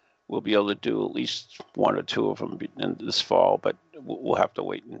down, we'll be able to do at least 1 or 2 of them in this fall. But we'll have to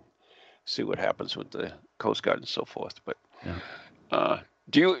wait and see what happens with the Coast Guard and so forth. But I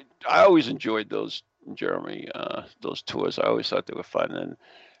always enjoyed those, Jeremy, those tours. I always thought they were fun, and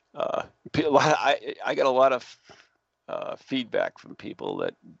I got a lot of feedback from people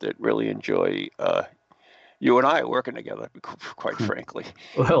that really enjoy you and I working together, quite frankly.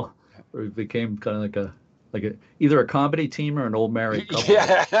 Well, we became kind of like either a comedy team or an old married couple.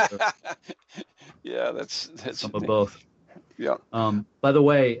 Yeah, yeah, that's some of both. Yeah. By the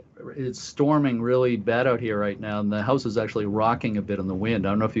way, it's storming really bad out here right now, and the house is actually rocking a bit in the wind.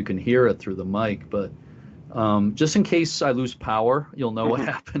 I don't know if you can hear it through the mic, but just in case I lose power, you'll know what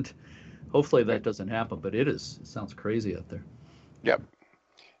happened. Hopefully that doesn't happen, but it sounds crazy out there. Yep.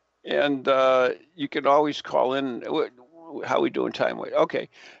 And you can always call in. How are we doing time? Okay.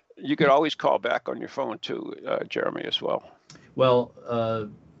 You could always call back on your phone too, Jeremy, as well. Well,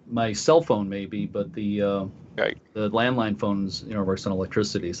 my cell phone maybe, but the landline phones, works on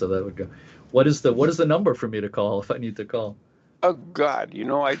electricity, so that would go. What is the number for me to call if I need to call? Oh God,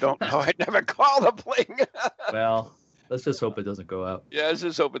 I don't know. I never call the thing. Well, let's just hope it doesn't go out. Yeah, let's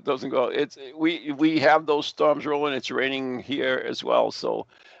just hope it doesn't go. We have those storms rolling. It's raining here as well, so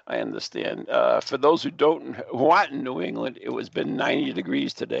I understand. For those who aren't in New England, it was been 90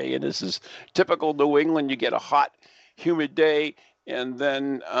 degrees today, and this is typical New England. You get a hot, humid day, and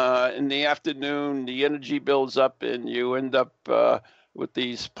then in the afternoon, the energy builds up, and you end up with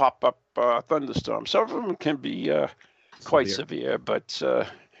these pop-up thunderstorms. Some of them can be quite severe, but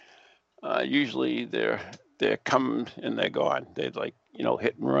usually they're come and they're gone. They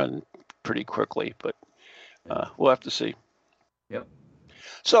hit and run pretty quickly, but we'll have to see. Yep.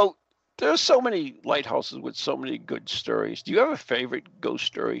 So there's so many lighthouses with so many good stories. Do you have a favorite ghost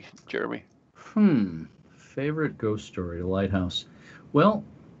story, Jeremy? Favorite ghost story, lighthouse. Well,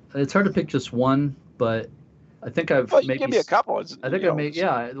 it's hard to pick just one, but I think I've maybe give me a couple. I think I may.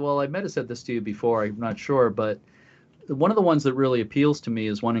 Yeah. Well, I might have said this to you before. I'm not sure, but one of the ones that really appeals to me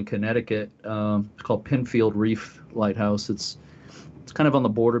is one in Connecticut. It's called Penfield Reef Lighthouse. It's kind of on the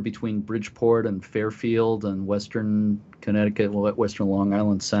border between Bridgeport and Fairfield and Western Connecticut, Western Long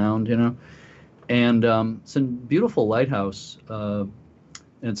Island Sound, And it's a beautiful lighthouse.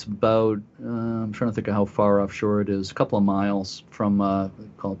 It's about, I'm trying to think of how far offshore it is, a couple of miles from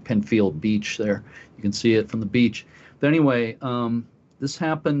called Penfield Beach there. You can see it from the beach. But anyway, this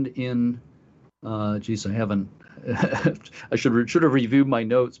happened in, I haven't, I should have reviewed my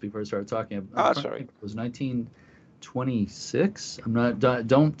notes before I started talking. Sorry. It was 1926. I'm not.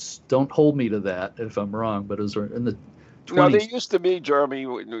 Don't hold me to that if I'm wrong. But it was in the 20s. No, they used to be, Jeremy,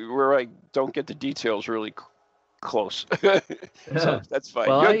 where I don't get the details really close. So that's fine.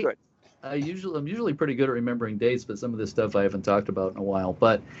 Well, You're good. I'm usually pretty good at remembering dates, but some of this stuff I haven't talked about in a while.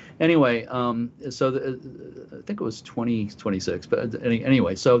 But anyway, I think it was 2026. But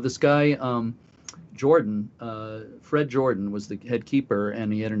anyway, so this guy. Jordan, Fred Jordan was the head keeper,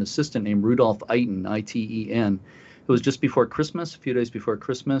 and he had an assistant named Rudolph Eiten, Iten. It was just before Christmas, a few days before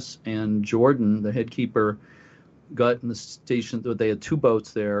Christmas, and Jordan, the head keeper, got in the station. They had two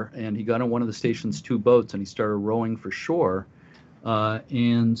boats there, and he got on one of the station's two boats, and he started rowing for shore.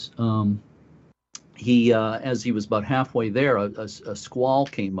 He, as he was about halfway there, a squall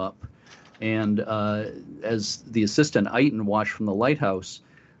came up, and as the assistant Eitan watched from the lighthouse,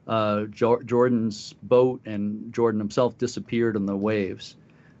 Jordan's boat and Jordan himself disappeared in the waves,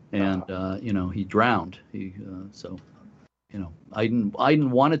 and he drowned. Eitan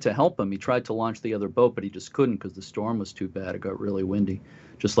wanted to help him. He tried to launch the other boat, but he just couldn't because the storm was too bad. It got really windy,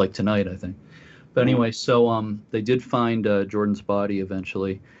 just like tonight, I think. But anyway, so they did find Jordan's body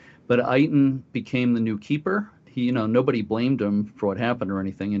eventually. But Eitan became the new keeper. He, nobody blamed him for what happened or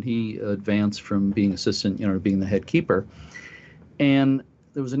anything, and he advanced from being assistant, to being the head keeper. And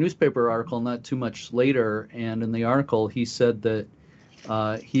there was a newspaper article not too much later, and in the article he said that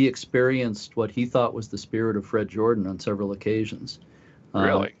he experienced what he thought was the spirit of Fred Jordan on several occasions.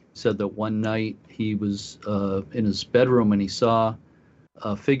 Really? He said that one night he was in his bedroom and he saw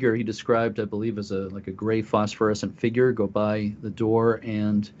a figure he described, I believe, as a gray phosphorescent figure go by the door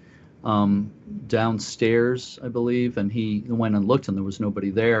and downstairs, I believe, and he went and looked and there was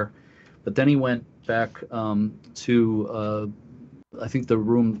nobody there. But then he went back to I think the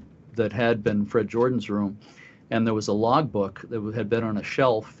room that had been Fred Jordan's room, and there was a logbook that had been on a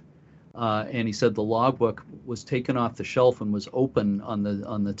shelf, and he said the logbook was taken off the shelf and was open on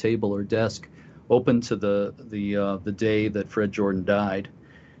the table or desk, open to the day that Fred Jordan died.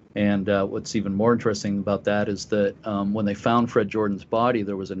 And what's even more interesting about that is that when they found Fred Jordan's body,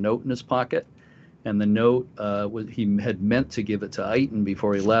 there was a note in his pocket, and the note he had meant to give it to Eitan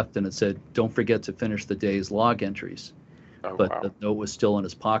before he left, and it said, "Don't forget to finish the day's log entries." But the note was still in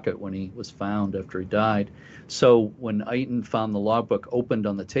his pocket when he was found after he died. So when Eitan found the logbook opened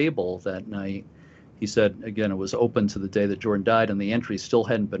on the table that night, he said, again, it was open to the day that Jordan died, and the entries still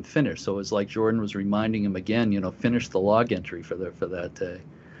hadn't been finished. So it was like Jordan was reminding him again, finish the log entry for that day.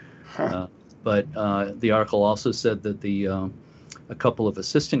 Huh. But the article also said that a couple of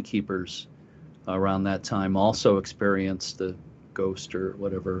assistant keepers around that time also experienced the ghost or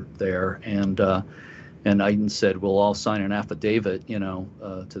whatever there, and Eitan said, we'll all sign an affidavit,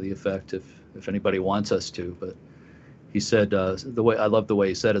 to the effect if anybody wants us to. But he said, I love the way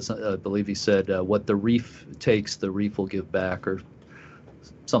he said it. I believe he said, what the reef takes, the reef will give back, or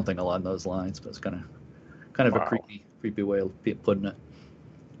something along those lines. But it's kind of a creepy way of putting it.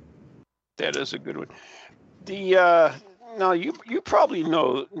 That is a good one. Now you probably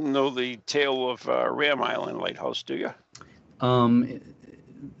know the tale of Ram Island Lighthouse, do you?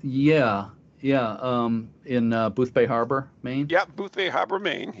 Yeah. In Boothbay Harbor, Maine. Yeah, Boothbay Harbor,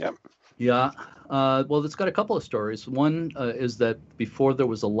 Maine. Yep. Yeah. Well, it's got a couple of stories. One is that before there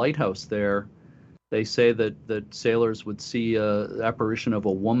was a lighthouse there, they say that sailors would see the apparition of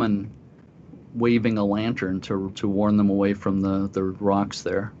a woman waving a lantern to warn them away from the rocks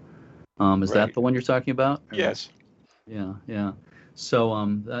there. Is that the one you're talking about? Yes. Yeah. So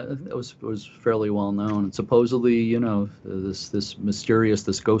that was fairly well known, and supposedly, this mysterious,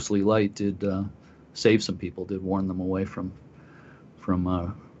 this ghostly light did save some people, did warn them away from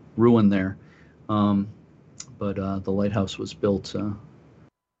ruin there. But the lighthouse was built,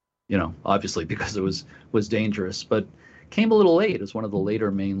 obviously because it was dangerous, but came a little late as one of the later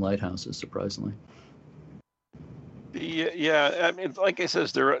Maine lighthouses, surprisingly. Yeah. I mean, like I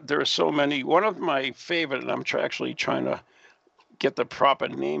says, there are so many. One of my favorite, and I'm actually trying to get the proper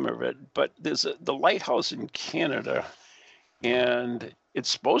name of it, but there's the lighthouse in Canada, and it's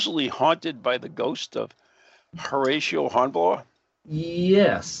supposedly haunted by the ghost of Horatio Hornblower.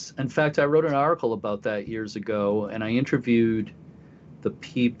 Yes. In fact, I wrote an article about that years ago, and I interviewed the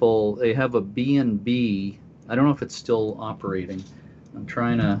people. They have a B&B. I don't know if it's still operating. I'm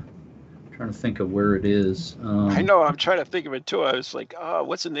trying to think of where it is. I know. I'm trying to think of it too. I was like,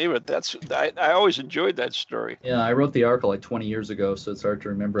 what's the name of it? I always enjoyed that story. Yeah, I wrote the article like 20 years ago, so it's hard to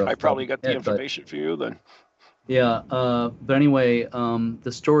remember. I probably got the information for you then. Yeah, but anyway,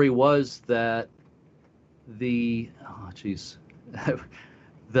 the story was that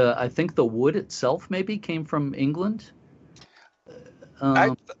I think the wood itself maybe came from England.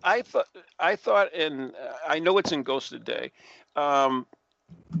 I thought, and I know it's in Ghosted Day.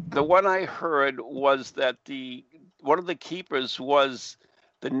 The one I heard was that one of the keepers was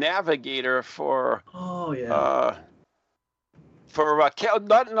the navigator for. Oh yeah.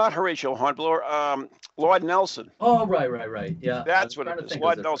 Not Horatio Hornblower, Lord Nelson. Oh right. Yeah. That's what it is.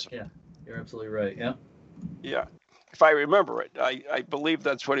 Lord Nelson. Yeah, you're absolutely right. Yeah. Yeah, if I remember it, I believe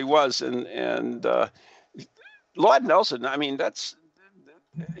that's what he was, and Lord Nelson. I mean, that's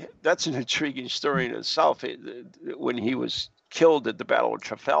an intriguing story in itself. When he was killed at the Battle of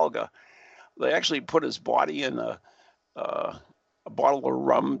Trafalgar, they actually put his body in a bottle of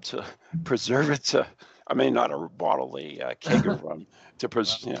rum to preserve it. Not a bottle, a keg of rum to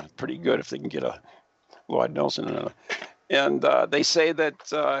preserve. Yeah, pretty good if they can get a Lord Nelson in it. And they say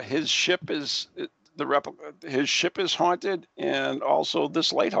that his ship is his ship is haunted, and also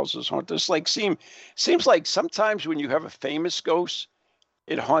this lighthouse is haunted. It's like seems like sometimes when you have a famous ghost,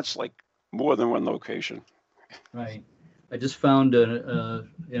 it haunts like more than one location. Right. I just found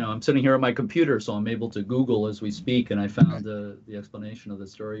I'm sitting here at my computer, so I'm able to Google as we speak, and I found the explanation of the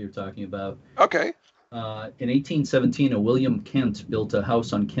story you're talking about. Okay. In 1817, a William Kent built a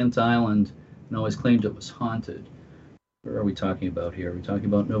house on Kent Island and always claimed it was haunted. Where are we talking about here? Are we talking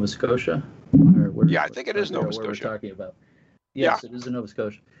about Nova Scotia? I think it is Nova Scotia. We're talking about. Yes, it is in Nova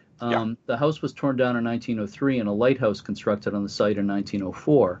Scotia. The house was torn down in 1903 and a lighthouse constructed on the site in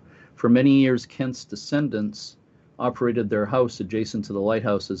 1904. For many years, Kent's descendants operated their house adjacent to the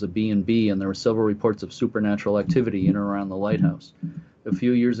lighthouse as a B&B, and there were several reports of supernatural activity in and around the lighthouse. A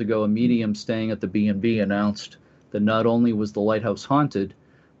few years ago, a medium staying at the B&B announced that not only was the lighthouse haunted,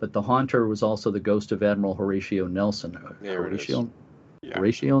 but the haunter was also the ghost of Admiral Horatio Nelson. Horatio? Yeah.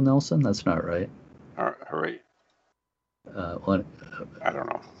 Horatio Nelson? That's not right. Horatio. I don't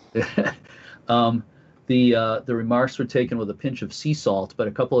know. The remarks were taken with a pinch of sea salt, but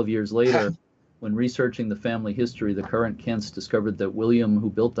a couple of years later, when researching the family history, the current Kents discovered that William,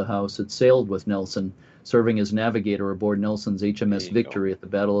 who built the house, had sailed with Nelson, serving as navigator aboard Nelson's HMS Victory at the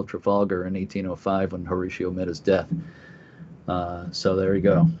Battle of Trafalgar in 1805 when Horatio met his death. So there you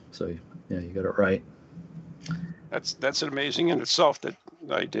go. So yeah, you got it right. That's amazing in itself that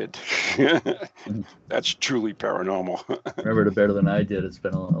I did. That's truly paranormal. Remembered it better than I did. It's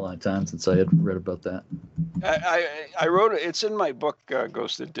been a long time since I had read about that. I wrote it. It's in my book,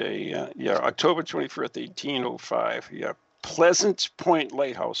 Ghosted Day. October 21st, 1805. Yeah, Pleasant Point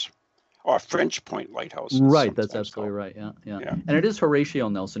Lighthouse, or French Point Lighthouse. Right, that's absolutely right. Yeah. And it is Horatio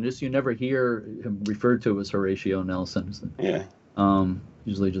Nelson. Just you never hear him referred to as Horatio Nelson. Yeah.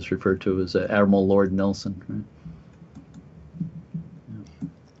 Usually just referred to as Admiral Lord Nelson. Right?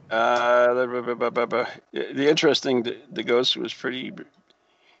 The interesting, the ghost was pretty.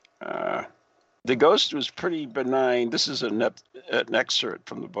 The ghost was pretty benign. This is an excerpt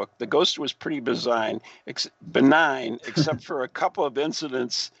from the book. The ghost was pretty benign, except for a couple of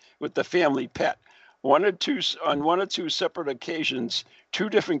incidents with the family pet. On one or two separate occasions, two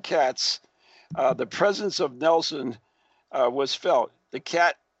different cats. The presence of Nelson was felt. The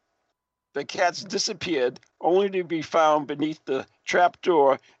cats disappeared, only to be found beneath the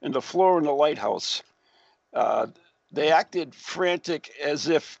trapdoor in the floor in the lighthouse. They acted frantic as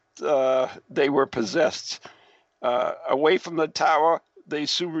if they were possessed. Away from the tower, they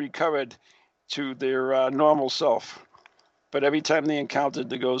soon recovered to their normal self. But every time they encountered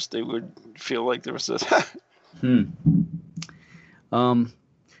the ghost, they would feel like there was this.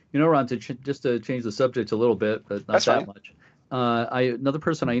 Ron, just to change the subject a little bit, but not that much. Another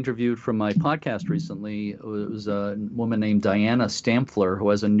person I interviewed from my podcast recently was a woman named Diana Stampfler, who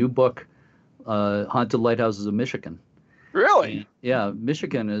has a new book, Haunted Lighthouses of Michigan. Really? Yeah,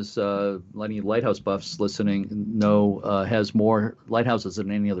 Michigan is, any lighthouse buffs listening know, has more lighthouses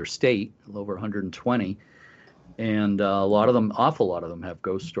than any other state, over 120. And awful lot of them have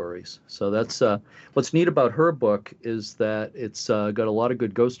ghost stories. So that's what's neat about her book is that it's got a lot of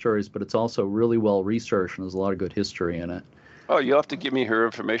good ghost stories, but it's also really well researched and there's a lot of good history in it. Oh, you'll have to give me her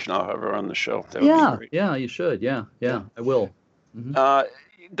information. I'll have her on the show. That would be great. Yeah, you should. Yeah, I will. Mm-hmm.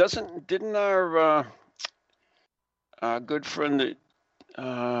 Didn't our good friend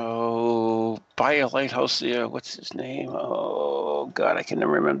buy a lighthouse there? What's his name? Oh God, I can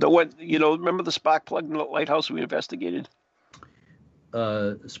never remember. Remember the spark plug lighthouse we investigated?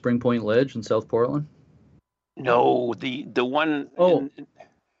 Spring Point Ledge in South Portland? No, the one.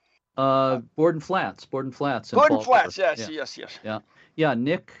 Borden Flats. Borden Flats, yes. Yeah,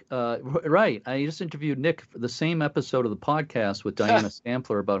 Nick, right. I just interviewed Nick for the same episode of the podcast with Diana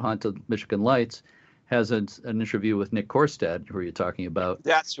Stampfler about Haunted Michigan Lights. Has an interview with Nick Korstad, who you're talking about.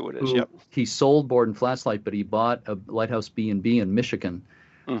 That's who it is, yep. He sold Borden Flats Light, but he bought a lighthouse B&B in Michigan,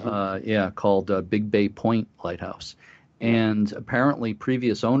 called Big Bay Point Lighthouse. And apparently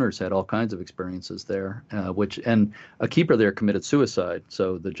previous owners had all kinds of experiences there, and a keeper there committed suicide.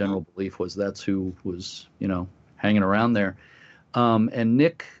 So the general belief was that's who was, hanging around there. And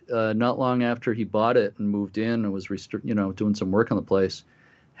Nick, not long after he bought it and moved in and was, doing some work on the place,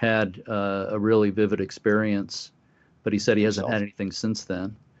 had a really vivid experience, but he said he hasn't had anything since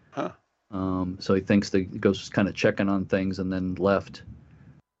then. Huh. So he thinks the ghost was kind of checking on things and then left.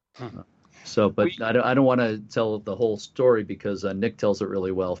 So, but I don't want to tell the whole story because Nick tells it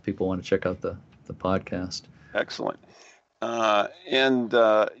really well if people want to check out the podcast. Excellent. You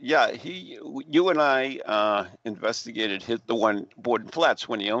and I investigated the one Borden Flats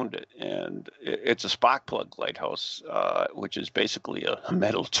when he owned it, and it's a spark plug lighthouse, which is basically a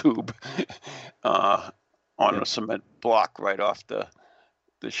metal tube on a cement block right off the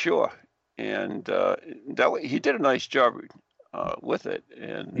shore, and that way he did a nice job with it.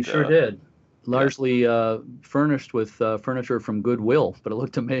 And he sure did. Largely furnished with furniture from Goodwill, but it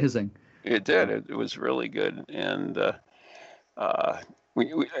looked amazing. It did. It was really good, and I've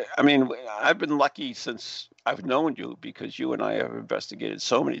been lucky since I've known you because you and I have investigated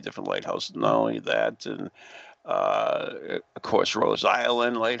so many different lighthouses. Not only that, and of course Rose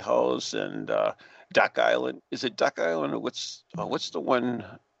Island Lighthouse and Duck Island. Is it Duck Island or what's the one?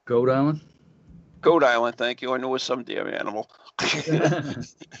 Goat Island. Goat Island. Thank you. I know it was some damn animal.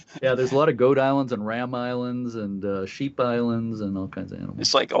 Yeah, there's a lot of goat islands and ram islands and sheep islands and all kinds of animals.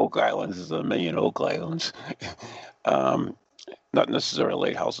 It's like Oak Islands. There's a million Oak Islands. Not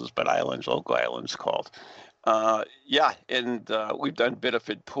necessarily lighthouses, but islands. Oak Islands called. And we've done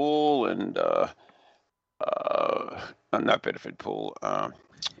Biddeford Pool and not Biddeford Pool.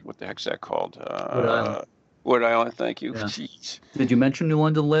 What the heck's that called? Wood Island. Wood Island. Thank you. Yeah. Jeez. Did you mention New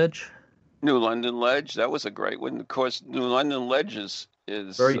London Ledge? New London Ledge, that was a great one. Of course, New London Ledge is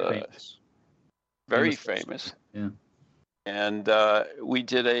very famous. Very famous. Yeah. And we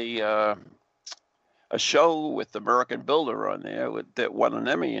did a show with American Builder on there that won an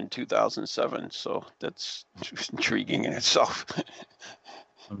Emmy in 2007. So that's intriguing in itself.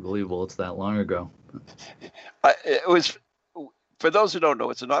 Unbelievable! It's that long ago. It was. For those who don't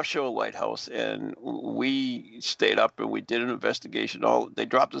know, it's an offshore lighthouse, and we stayed up and we did an investigation. They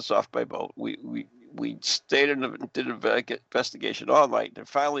dropped us off by boat. We stayed and did an investigation all night. And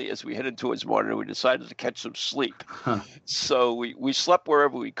finally, as we headed towards morning, we decided to catch some sleep. Huh. So we slept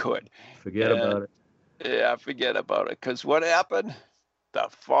wherever we could. Forget about it. Yeah, forget about it. Because what happened? The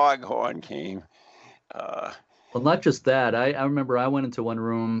foghorn came. Well, not just that. I remember I went into one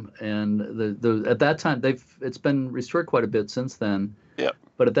room, and at that time it's been restored quite a bit since then. Yeah.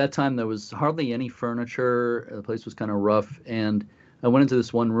 But at that time there was hardly any furniture. The place was kind of rough, and I went into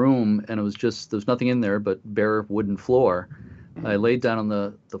this one room, and it was just there's nothing in there but bare wooden floor. Mm-hmm. I laid down on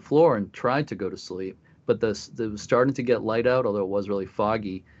the floor and tried to go to sleep, but it was starting to get light out, although it was really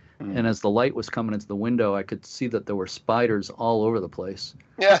foggy. Mm-hmm. And as the light was coming into the window, I could see that there were spiders all over the place.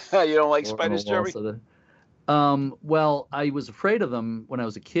 Yeah, you don't like spiders, Jeremy? Well, I was afraid of them when I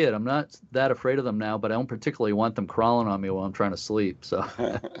was a kid. I'm not that afraid of them now, but I don't particularly want them crawling on me while I'm trying to sleep. So,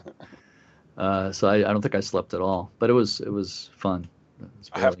 so I don't think I slept at all. But it was fun.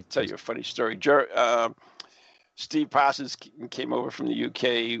 I have to tell you a funny story. Steve Parsons came over from the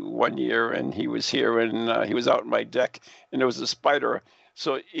UK one year, and he was here, and he was out on my deck, and there was a spider.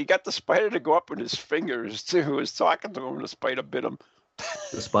 So he got the spider to go up in his fingers too. He was talking to him, and the spider bit him.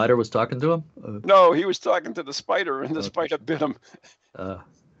 The spider was talking to him? No, he was talking to the spider, and the spider bit him. It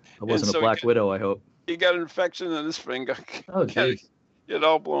wasn't a black widow, I hope. He got an infection in his finger. Oh, geez. It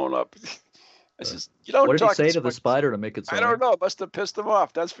all blown up. I says, you don't. What did he say to the spider to make it so? I don't know. It must have pissed him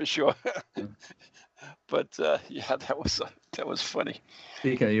off. That's for sure. But that was funny.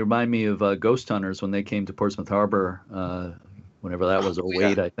 Speaking of, you remind me of Ghost Hunters when they came to Portsmouth Harbor, whenever that was,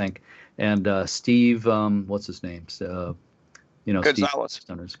 08, I think. And Steve, what's his name? Gonzalez.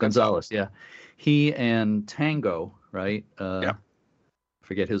 Steve Gonzalez, yeah. He and Tango, right? Yeah.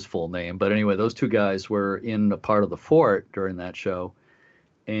 Forget his full name, but anyway, those two guys were in a part of the fort during that show,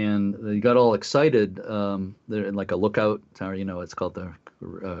 and they got all excited. They're in like a lookout tower, it's called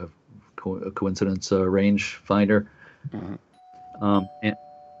the coincidence range finder. Mm-hmm.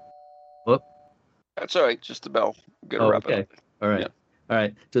 That's all right. Just the bell. Wrap it up. All right. Yeah. All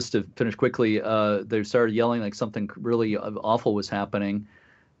right, just to finish quickly, they started yelling like something really awful was happening,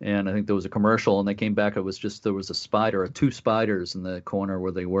 and I think there was a commercial, and they came back. It was just there was a spider, two spiders in the corner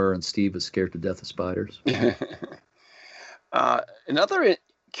where they were, and Steve was scared to death of spiders. Another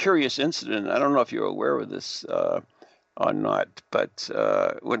curious incident, I don't know if you're aware of this or not, but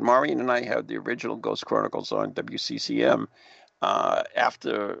when Maureen and I had the original Ghost Chronicles on WCCM,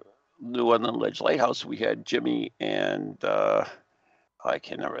 after New London Ledge Lighthouse, we had Jimmy and... I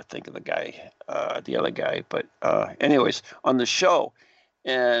can never think of the other guy, but anyways, on the show.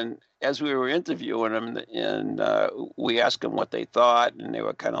 And as we were interviewing them, and we asked them what they thought, and they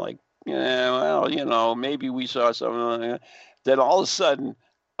were kind of like, yeah, well, maybe we saw something. Then all of a sudden,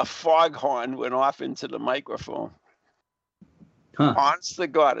 a foghorn went off into the microphone. Huh. Honest to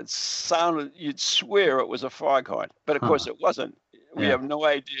God, it sounded, you'd swear it was a foghorn, but of course it wasn't. We have no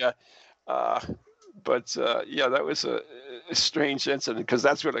idea. But yeah, that was a strange incident because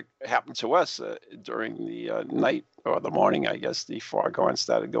that's what happened to us during the night or the morning. I guess the foghorn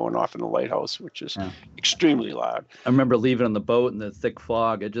started going off in the lighthouse, which is extremely loud. I remember leaving on the boat in the thick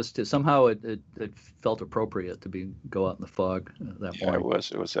fog. It just somehow it felt appropriate to go out in the fog that morning.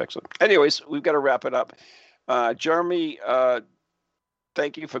 It was excellent. Anyways, we've got to wrap it up. Jeremy,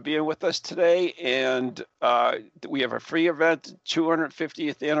 thank you for being with us today. And we have a free event,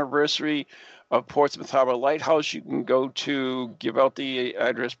 250th anniversary of Portsmouth Harbor Lighthouse. You can go to, give out the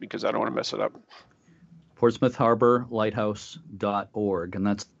address because I don't want to mess it up. PortsmouthHarborLighthouse.org. And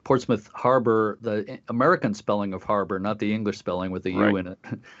that's Portsmouth Harbor, the American spelling of harbor, not the English spelling with the U in it.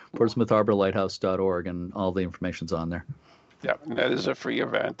 PortsmouthHarborLighthouse.org, and all the information's on there. Yeah, and that is a free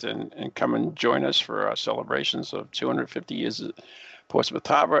event. And come and join us for our celebrations of 250 years of Portsmouth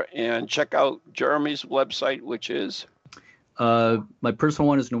Harbor. And check out Jeremy's website, which is... my personal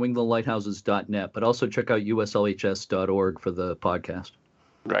one is newenglandlighthouses.net, but also check out uslhs.org for the podcast.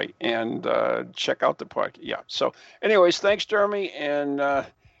 Right, and check out the podcast. Yeah, so anyways, thanks, Jeremy, and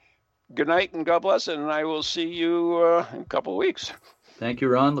good night and God bless, and I will see you in a couple of weeks. Thank you,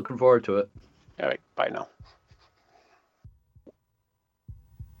 Ron. Looking forward to it. All right, bye now.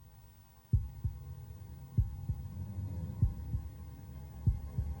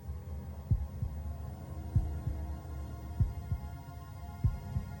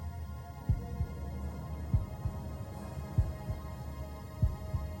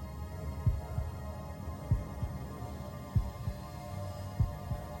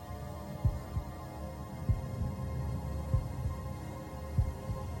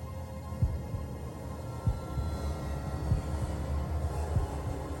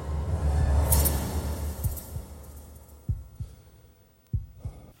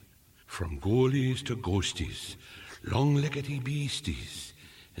 From goalies to ghosties, long-leggedy beasties,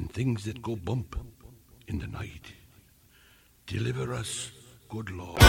 and things that go bump in the night. Deliver us, good Lord.